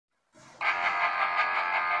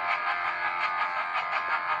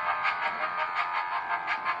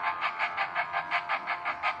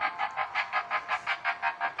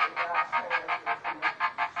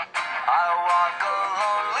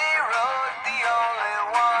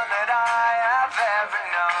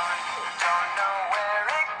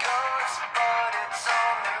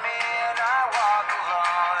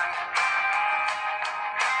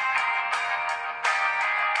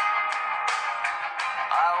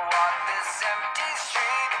walk this empty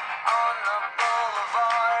street on the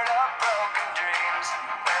Boulevard of Broken Dreams,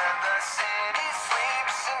 where the city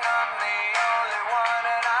sleeps and I'm the only one,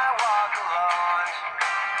 and I walk alone.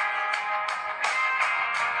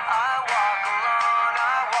 I walk alone,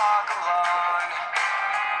 I walk alone.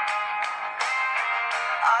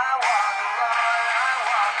 I walk alone, I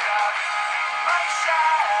walk up. My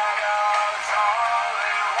shadow's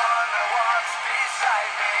only one that walks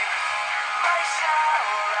beside me. My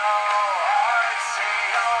shallow heart's the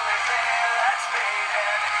only thing that's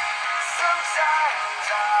beating. Sometimes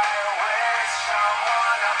I wish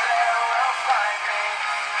someone up there will find me.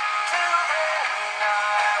 Till then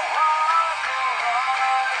I walk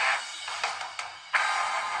alone.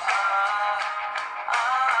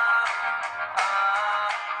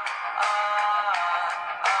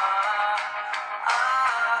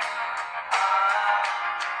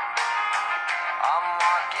 I'm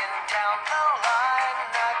walking down the line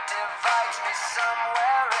that divides me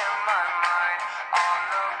somewhere in my mind, on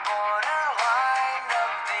the borderline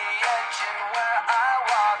of the edge and where I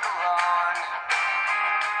walk alone.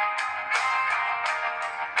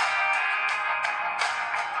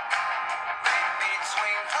 Read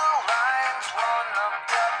between the lines, one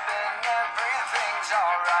looked up and everything's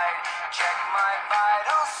alright. Check my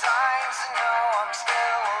vital signs and know I'm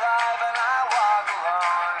still alive, and I walk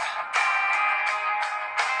alone.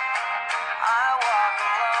 I walk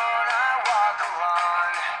alone, I walk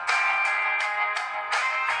alone.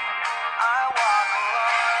 I walk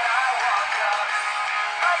alone, I walk up.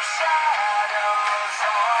 My shadow's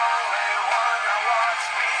only one that walks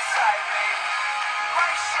beside me.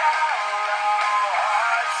 My shallow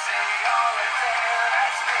heart's the only thing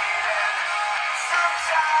that's beating.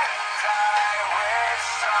 Sometimes I wish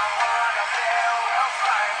someone up there will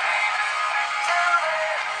find me. Till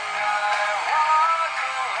then I walk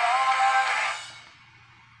alone.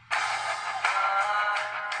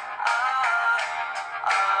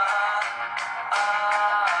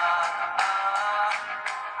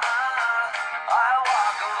 I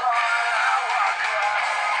walk alone, I walk alone.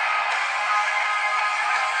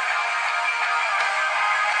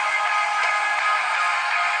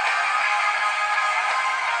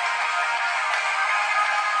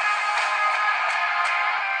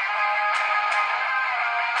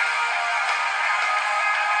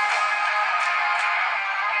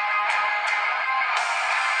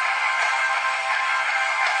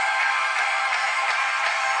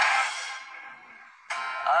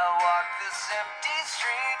 I walk this empty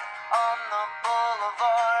street on the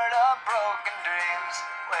Boulevard of Broken Dreams,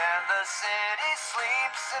 where the city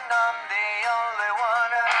sleeps and I'm the only one.